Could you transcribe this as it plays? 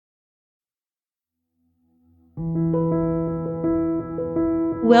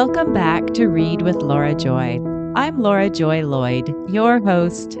Welcome back to Read with Laura Joy. I'm Laura Joy Lloyd, your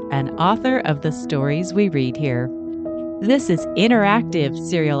host and author of the stories we read here. This is interactive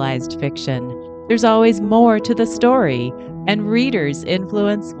serialized fiction. There's always more to the story, and readers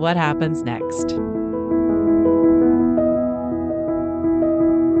influence what happens next.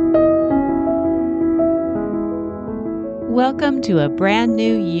 Welcome to a brand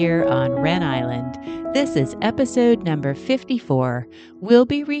new year on Wren Island. This is episode number 54. We'll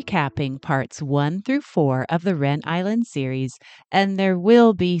be recapping parts 1 through 4 of the Wren Island series, and there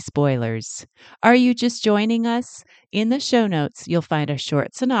will be spoilers. Are you just joining us? In the show notes, you'll find a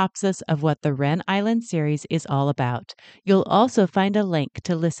short synopsis of what the Wren Island series is all about. You'll also find a link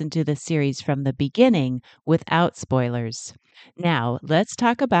to listen to the series from the beginning without spoilers. Now, let's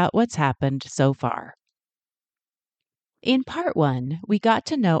talk about what's happened so far. In part 1, we got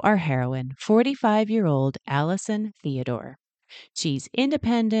to know our heroine, 45-year-old Allison Theodore. She's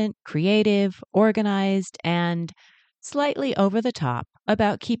independent, creative, organized, and slightly over the top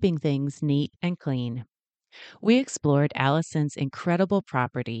about keeping things neat and clean. We explored Allison's incredible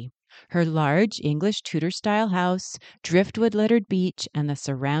property, her large English Tudor-style house, driftwood-littered beach, and the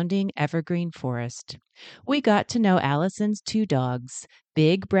surrounding evergreen forest. We got to know Allison's 2 dogs.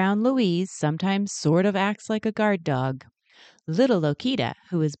 Big brown Louise sometimes sort of acts like a guard dog. Little Lokita,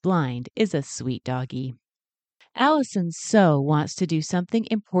 who is blind, is a sweet doggie. Allison so wants to do something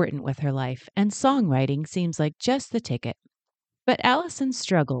important with her life, and songwriting seems like just the ticket. But Allison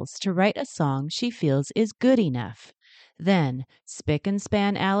struggles to write a song she feels is good enough. Then, spick and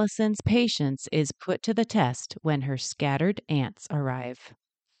span Allison's patience is put to the test when her scattered aunts arrive.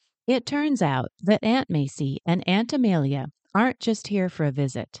 It turns out that Aunt Macy and Aunt Amelia aren't just here for a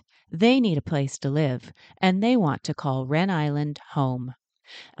visit. They need a place to live, and they want to call Wren Island home.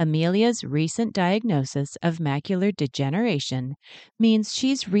 Amelia's recent diagnosis of macular degeneration means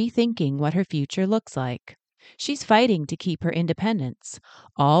she's rethinking what her future looks like. She's fighting to keep her independence,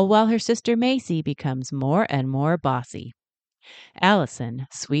 all while her sister Macy becomes more and more bossy. Allison,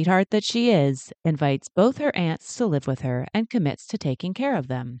 sweetheart that she is, invites both her aunts to live with her and commits to taking care of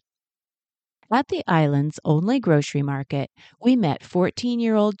them. At the island's only grocery market, we met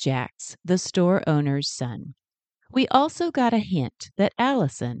 14-year-old Jax, the store owner's son. We also got a hint that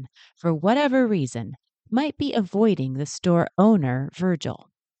Allison, for whatever reason, might be avoiding the store owner, Virgil.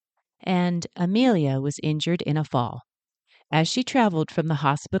 And Amelia was injured in a fall. As she traveled from the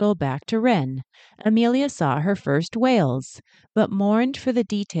hospital back to Wren, Amelia saw her first whales, but mourned for the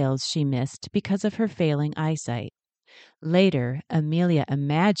details she missed because of her failing eyesight. Later, Amelia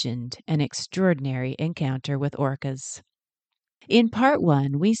imagined an extraordinary encounter with orcas. In part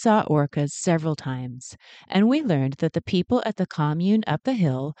 1, we saw orcas several times, and we learned that the people at the commune up the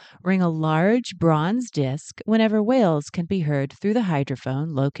hill ring a large bronze disc whenever whales can be heard through the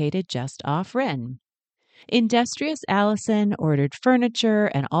hydrophone located just off Wren. Industrious Allison ordered furniture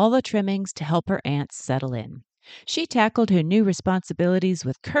and all the trimmings to help her aunts settle in. She tackled her new responsibilities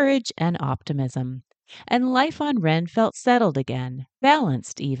with courage and optimism, and life on Wren felt settled again,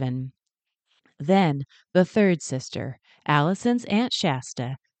 balanced even. Then the third sister, Allison's Aunt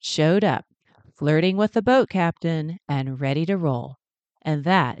Shasta, showed up, flirting with the boat captain and ready to roll. And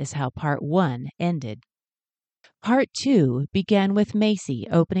that is how part 1 ended. Part 2 began with Macy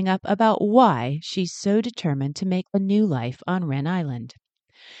opening up about why she's so determined to make a new life on Wren Island.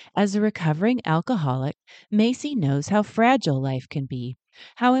 As a recovering alcoholic, Macy knows how fragile life can be,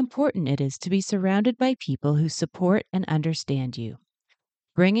 how important it is to be surrounded by people who support and understand you.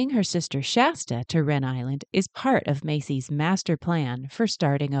 Bringing her sister Shasta to Wren Island is part of Macy's master plan for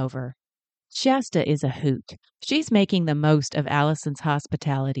starting over. Shasta is a hoot. She's making the most of Allison's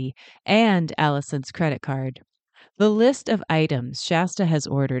hospitality and Allison's credit card. The list of items Shasta has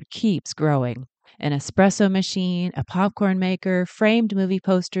ordered keeps growing. An espresso machine, a popcorn maker, framed movie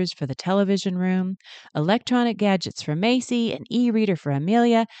posters for the television room, electronic gadgets for Macy, an e-reader for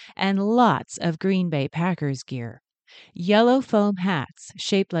Amelia, and lots of Green Bay Packers gear. Yellow foam hats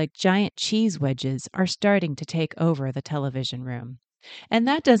shaped like giant cheese wedges are starting to take over the television room. And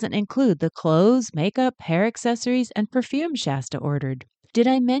that doesn't include the clothes, makeup, hair accessories, and perfume Shasta ordered. Did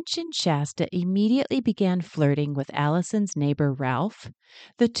I mention Shasta immediately began flirting with Allison's neighbor Ralph?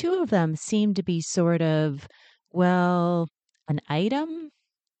 The two of them seemed to be sort of, well, an item?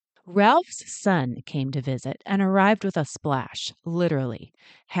 Ralph's son came to visit and arrived with a splash, literally.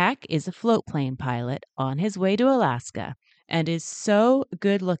 Hack is a float plane pilot on his way to Alaska and is so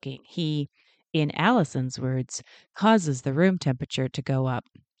good looking he, in Allison's words, causes the room temperature to go up.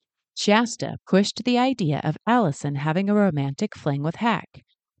 Shasta pushed the idea of Allison having a romantic fling with Hack,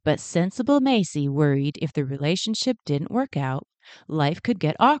 but sensible Macy worried if the relationship didn't work out, Life could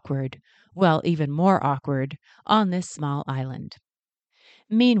get awkward, well, even more awkward, on this small island.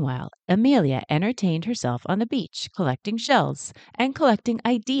 Meanwhile, Amelia entertained herself on the beach, collecting shells and collecting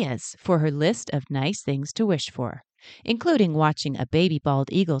ideas for her list of nice things to wish for, including watching a baby bald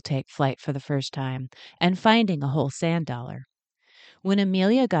eagle take flight for the first time and finding a whole sand dollar. When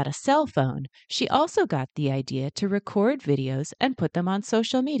Amelia got a cell phone, she also got the idea to record videos and put them on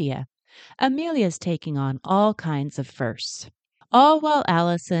social media. Amelia's taking on all kinds of firsts. All while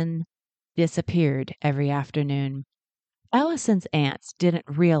Allison disappeared every afternoon. Allison's aunts didn't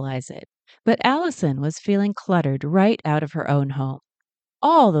realize it, but Allison was feeling cluttered right out of her own home.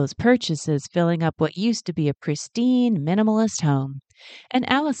 All those purchases filling up what used to be a pristine, minimalist home. And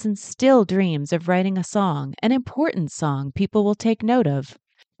Allison still dreams of writing a song, an important song people will take note of.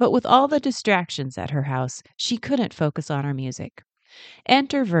 But with all the distractions at her house, she couldn't focus on her music.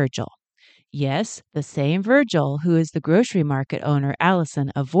 Enter Virgil. Yes, the same Virgil who is the grocery market owner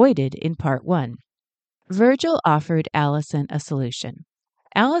Allison avoided in part 1. Virgil offered Allison a solution.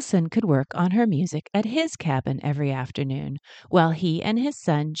 Allison could work on her music at his cabin every afternoon, while he and his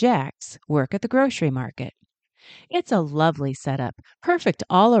son Jax work at the grocery market. It's a lovely setup, perfect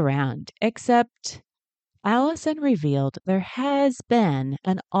all around, except Allison revealed there has been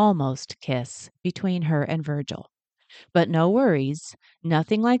an almost kiss between her and Virgil. But no worries,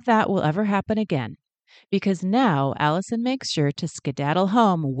 nothing like that will ever happen again, because now Allison makes sure to skedaddle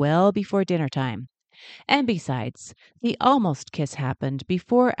home well before dinner time. And besides, the almost kiss happened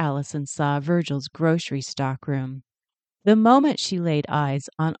before Allison saw Virgil's grocery stock room. The moment she laid eyes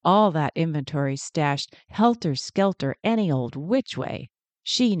on all that inventory stashed helter-skelter any old which way,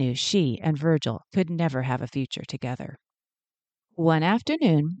 she knew she and Virgil could never have a future together. One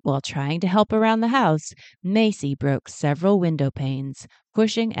afternoon, while trying to help around the house, Macy broke several window panes,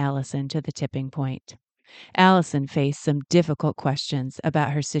 pushing Allison to the tipping point. Allison faced some difficult questions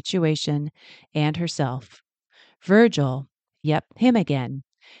about her situation and herself. Virgil, yep, him again,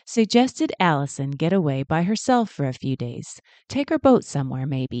 suggested Allison get away by herself for a few days, take her boat somewhere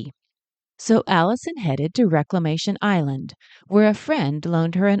maybe. So Allison headed to Reclamation Island, where a friend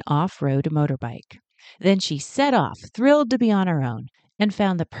loaned her an off-road motorbike. Then she set off, thrilled to be on her own, and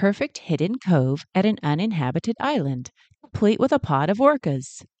found the perfect hidden cove at an uninhabited island, complete with a pod of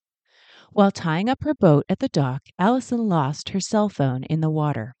orcas. While tying up her boat at the dock, Allison lost her cell phone in the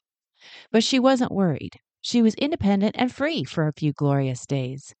water. But she wasn't worried. She was independent and free for a few glorious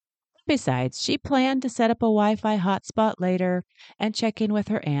days. Besides, she planned to set up a Wi-Fi hotspot later and check in with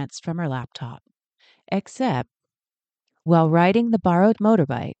her aunts from her laptop. Except, while riding the borrowed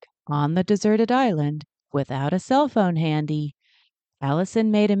motorbike on the deserted island without a cell phone handy,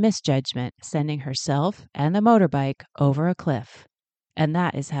 Allison made a misjudgment, sending herself and the motorbike over a cliff. And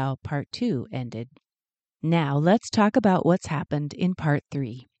that is how part 2 ended. Now let's talk about what's happened in part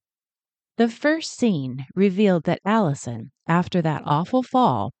 3. The first scene revealed that Allison, after that awful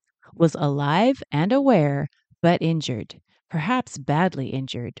fall, was alive and aware, but injured, perhaps badly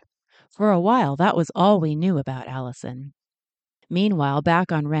injured. For a while, that was all we knew about Allison. Meanwhile,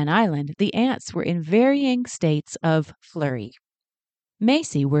 back on Wren Island, the aunts were in varying states of flurry.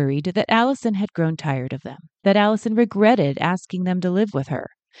 Macy worried that Allison had grown tired of them, that Allison regretted asking them to live with her.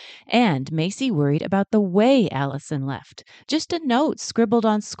 And Macy worried about the way Allison left. Just a note scribbled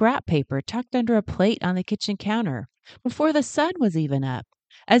on scrap paper tucked under a plate on the kitchen counter before the sun was even up,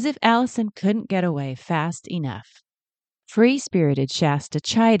 as if Allison couldn't get away fast enough. Free-spirited Shasta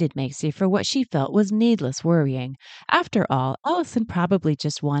chided Macy for what she felt was needless worrying. After all, Allison probably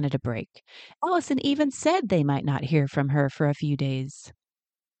just wanted a break. Allison even said they might not hear from her for a few days.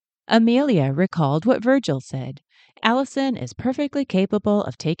 Amelia recalled what Virgil said. Allison is perfectly capable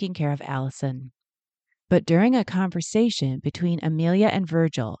of taking care of Allison. But during a conversation between Amelia and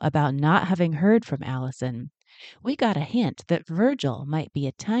Virgil about not having heard from Allison, we got a hint that Virgil might be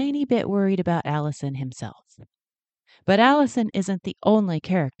a tiny bit worried about Allison himself. But Allison isn't the only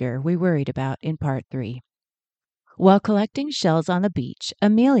character we worried about in part 3. While collecting shells on the beach,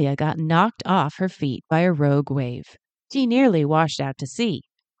 Amelia got knocked off her feet by a rogue wave. She nearly washed out to sea.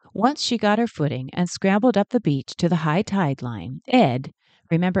 Once she got her footing and scrambled up the beach to the high tide line, Ed,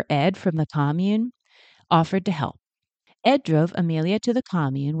 remember Ed from the commune, offered to help. Ed drove Amelia to the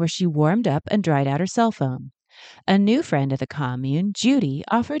commune where she warmed up and dried out her cell phone. A new friend of the commune, Judy,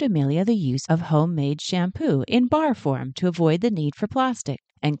 offered Amelia the use of homemade shampoo in bar form to avoid the need for plastic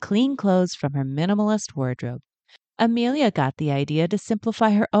and clean clothes from her minimalist wardrobe. Amelia got the idea to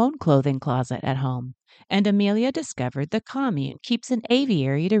simplify her own clothing closet at home, and Amelia discovered the commune keeps an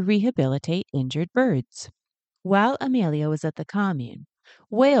aviary to rehabilitate injured birds. While Amelia was at the commune,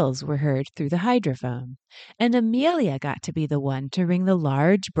 Wails were heard through the hydrophone, and Amelia got to be the one to ring the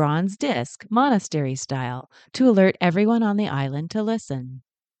large bronze disc, monastery style, to alert everyone on the island to listen.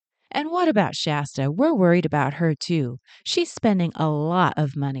 And what about Shasta? We're worried about her too. She's spending a lot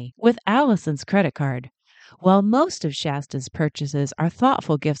of money with Allison's credit card. While most of Shasta's purchases are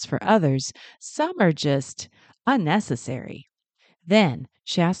thoughtful gifts for others, some are just unnecessary. Then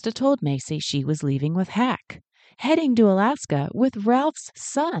Shasta told Macy she was leaving with Hack, heading to Alaska with Ralph's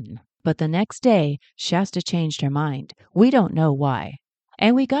son. But the next day, Shasta changed her mind. We don't know why.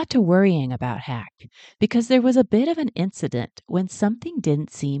 And we got to worrying about Hack because there was a bit of an incident when something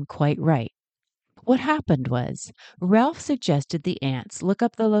didn't seem quite right. What happened was Ralph suggested the aunts look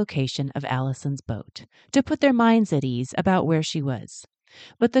up the location of Allison's boat to put their minds at ease about where she was.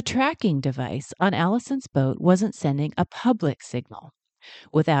 But the tracking device on Allison's boat wasn't sending a public signal.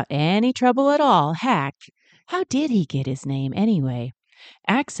 Without any trouble at all, Hack, how did he get his name anyway,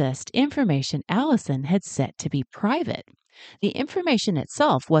 accessed information Allison had set to be private. The information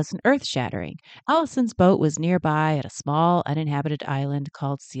itself wasn't earth shattering. Allison's boat was nearby at a small uninhabited island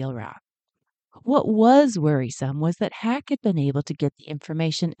called Seal Rock. What was worrisome was that Hack had been able to get the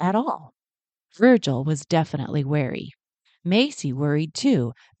information at all. Virgil was definitely wary. Macy worried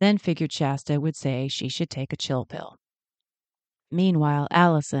too, then figured Shasta would say she should take a chill pill. Meanwhile,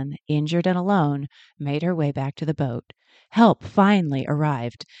 Allison, injured and alone, made her way back to the boat. Help finally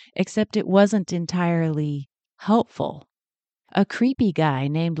arrived, except it wasn't entirely helpful. A creepy guy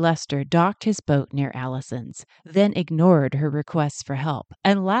named Lester docked his boat near Allison's, then ignored her requests for help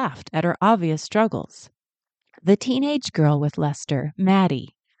and laughed at her obvious struggles. The teenage girl with Lester,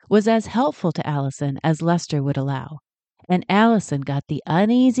 Maddie, was as helpful to Allison as Lester would allow, and Allison got the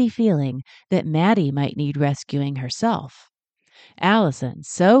uneasy feeling that Maddie might need rescuing herself. Allison,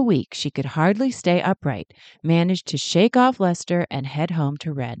 so weak she could hardly stay upright, managed to shake off Lester and head home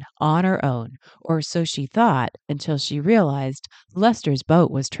to Wren on her own, or so she thought until she realized Lester's boat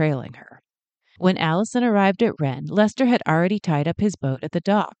was trailing her. When Allison arrived at Wren, Lester had already tied up his boat at the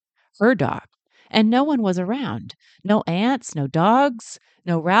dock, her dock, and no one was around. No aunts, no dogs,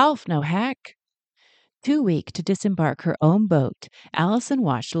 no Ralph, no Hack. Too weak to disembark her own boat, Allison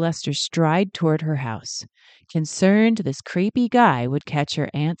watched Lester stride toward her house. Concerned this creepy guy would catch her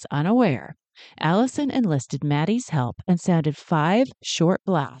aunts unaware, Allison enlisted Maddie's help and sounded 5 short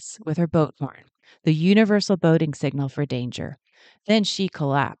blasts with her boat horn, the universal boating signal for danger. Then she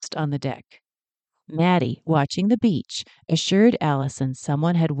collapsed on the deck. Maddie, watching the beach, assured Allison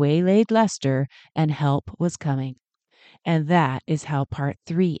someone had waylaid Lester and help was coming. And that is how part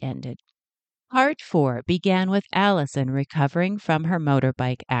 3 ended. Part 4 began with Allison recovering from her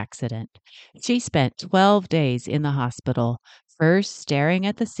motorbike accident. She spent 12 days in the hospital, first staring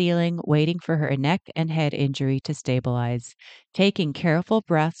at the ceiling, waiting for her neck and head injury to stabilize, taking careful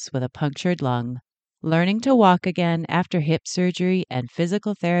breaths with a punctured lung, learning to walk again after hip surgery and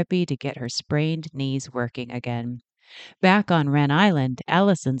physical therapy to get her sprained knees working again. Back on Wren Island,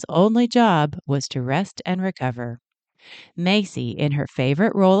 Allison's only job was to rest and recover. Macy, in her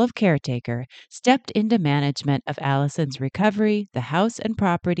favorite role of caretaker, stepped into management of Allison's recovery, the house and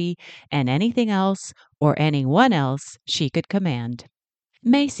property, and anything else or anyone else she could command.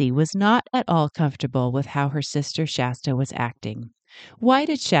 Macy was not at all comfortable with how her sister Shasta was acting. Why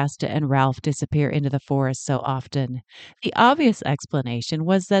did Shasta and Ralph disappear into the forest so often? The obvious explanation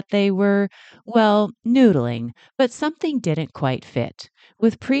was that they were, well, noodling, but something didn't quite fit.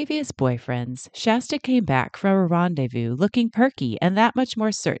 With previous boyfriends, Shasta came back from a rendezvous looking perky and that much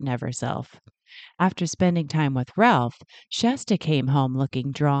more certain of herself. After spending time with Ralph, Shasta came home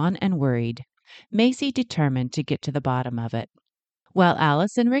looking drawn and worried. Macy determined to get to the bottom of it. While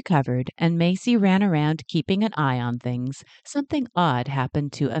Allison recovered and Macy ran around keeping an eye on things, something odd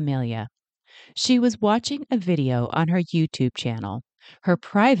happened to Amelia. She was watching a video on her YouTube channel, her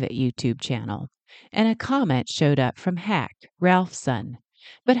private YouTube channel, and a comment showed up from Hack, Ralph's son.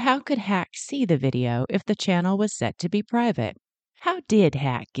 But how could Hack see the video if the channel was set to be private? How did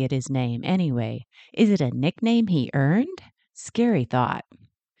Hack get his name anyway? Is it a nickname he earned? Scary thought.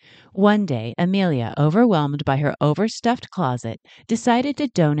 One day, Amelia, overwhelmed by her overstuffed closet, decided to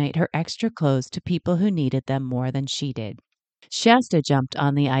donate her extra clothes to people who needed them more than she did. Shasta jumped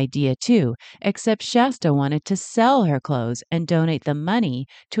on the idea too, except Shasta wanted to sell her clothes and donate the money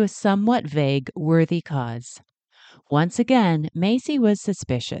to a somewhat vague, worthy cause. Once again, Macy was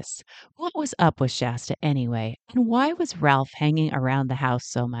suspicious. What was up with Shasta anyway, and why was Ralph hanging around the house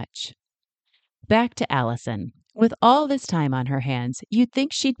so much? Back to Allison. With all this time on her hands, you'd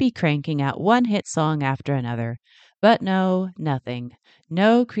think she'd be cranking out one hit song after another. But no, nothing.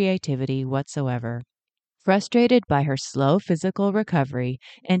 No creativity whatsoever. Frustrated by her slow physical recovery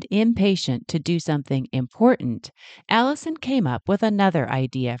and impatient to do something important, Allison came up with another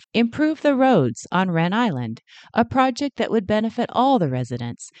idea: improve the roads on Wren Island, a project that would benefit all the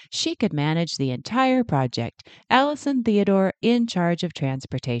residents. She could manage the entire project, Allison Theodore in charge of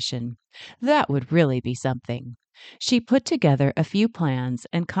transportation. That would really be something. She put together a few plans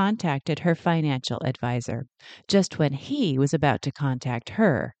and contacted her financial advisor, just when he was about to contact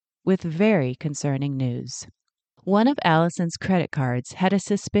her with very concerning news. One of Allison's credit cards had a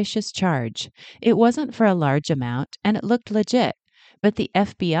suspicious charge. It wasn't for a large amount and it looked legit, but the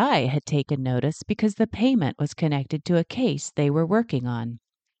FBI had taken notice because the payment was connected to a case they were working on.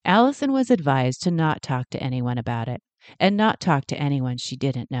 Allison was advised to not talk to anyone about it and not talk to anyone she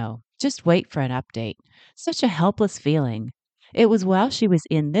didn't know. Just wait for an update. Such a helpless feeling. It was while she was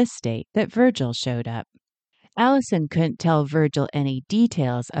in this state that Virgil showed up. Allison couldn't tell Virgil any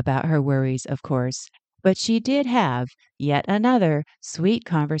details about her worries, of course, but she did have yet another sweet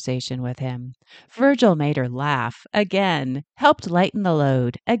conversation with him. Virgil made her laugh again, helped lighten the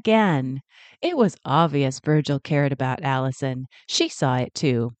load again. It was obvious Virgil cared about Allison. She saw it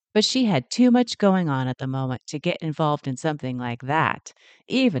too, but she had too much going on at the moment to get involved in something like that,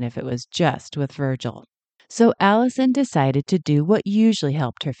 even if it was just with Virgil. So Allison decided to do what usually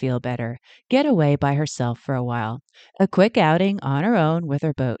helped her feel better: get away by herself for a while, a quick outing on her own with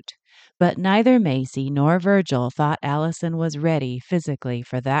her boat. But neither Macy nor Virgil thought Allison was ready physically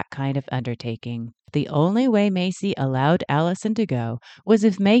for that kind of undertaking. The only way Macy allowed Allison to go was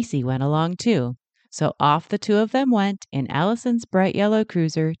if Macy went along too. So off the two of them went in Allison's bright yellow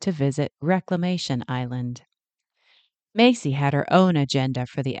cruiser to visit Reclamation Island. Macy had her own agenda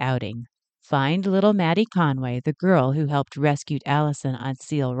for the outing: find little Maddie Conway, the girl who helped rescue Allison on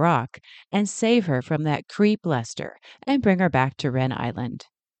Seal Rock, and save her from that creep Lester and bring her back to Wren Island.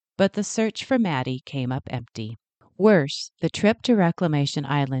 But the search for Maddie came up empty. Worse, the trip to Reclamation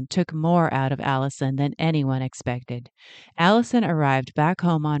Island took more out of Allison than anyone expected. Allison arrived back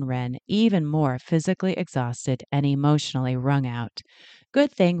home on Wren even more physically exhausted and emotionally wrung out.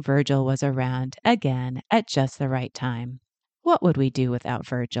 Good thing Virgil was around again at just the right time. What would we do without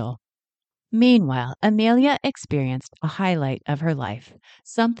Virgil? Meanwhile, Amelia experienced a highlight of her life,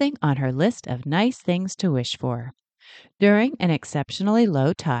 something on her list of nice things to wish for. During an exceptionally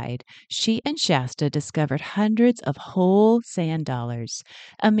low tide, she and Shasta discovered hundreds of whole sand dollars.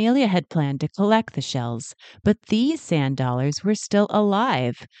 Amelia had planned to collect the shells, but these sand dollars were still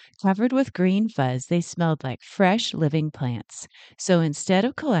alive. Covered with green fuzz, they smelled like fresh living plants. So instead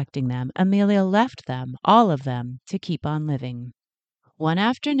of collecting them, Amelia left them, all of them, to keep on living. One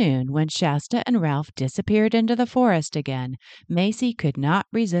afternoon, when Shasta and Ralph disappeared into the forest again, Macy could not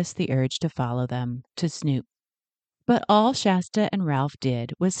resist the urge to follow them, to snoop. But all Shasta and Ralph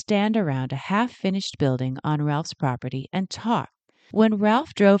did was stand around a half-finished building on Ralph's property and talk. When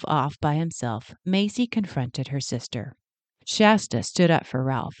Ralph drove off by himself, Macy confronted her sister. Shasta stood up for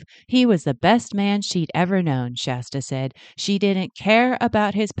Ralph. He was the best man she'd ever known, Shasta said. She didn't care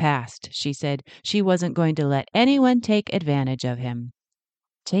about his past, she said. She wasn't going to let anyone take advantage of him.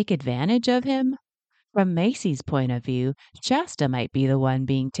 Take advantage of him? From Macy's point of view, Shasta might be the one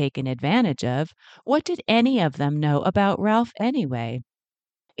being taken advantage of. What did any of them know about Ralph anyway?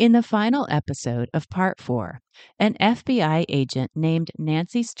 In the final episode of Part 4, an FBI agent named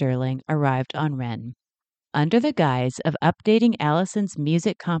Nancy Sterling arrived on Wren. Under the guise of updating Allison's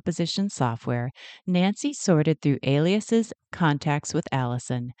music composition software, Nancy sorted through aliases, contacts with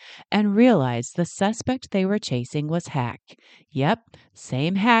Allison, and realized the suspect they were chasing was Hack. Yep,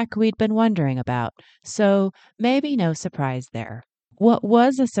 same Hack we'd been wondering about, so maybe no surprise there. What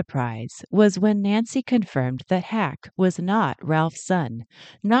was a surprise was when Nancy confirmed that Hack was not Ralph's son,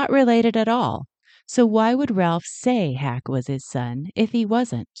 not related at all. So why would Ralph say Hack was his son if he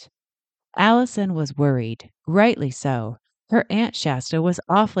wasn't? Allison was worried, rightly so. Her Aunt Shasta was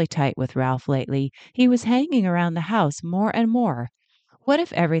awfully tight with Ralph lately. He was hanging around the house more and more. What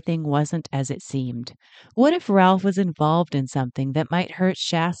if everything wasn't as it seemed? What if Ralph was involved in something that might hurt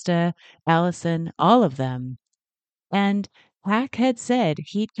Shasta, Allison, all of them? And Hack had said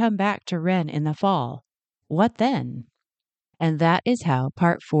he'd come back to Wren in the fall. What then? And that is how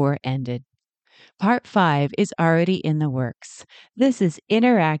Part 4 ended. Part 5 is already in the works. This is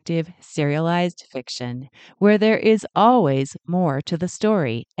interactive, serialized fiction, where there is always more to the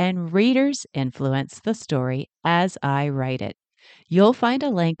story, and readers influence the story as I write it. You'll find a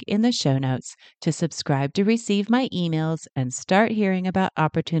link in the show notes to subscribe to receive my emails and start hearing about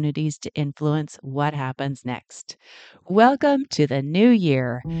opportunities to influence what happens next. Welcome to the new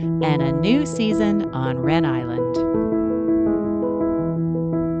year and a new season on Wren Island.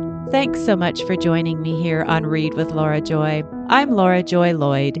 Thanks so much for joining me here on Read with Laura Joy. I'm Laura Joy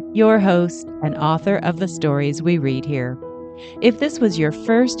Lloyd, your host and author of the stories we read here. If this was your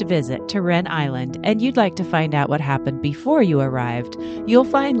first visit to Wren Island and you'd like to find out what happened before you arrived, you'll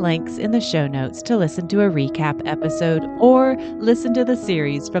find links in the show notes to listen to a recap episode or listen to the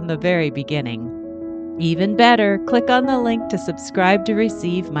series from the very beginning. Even better, click on the link to subscribe to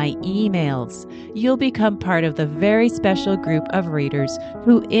receive my emails. You'll become part of the very special group of readers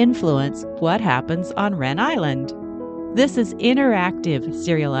who influence what happens on Wren Island. This is interactive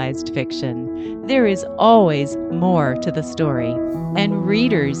serialized fiction. There is always more to the story, and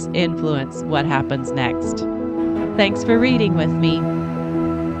readers influence what happens next. Thanks for reading with me.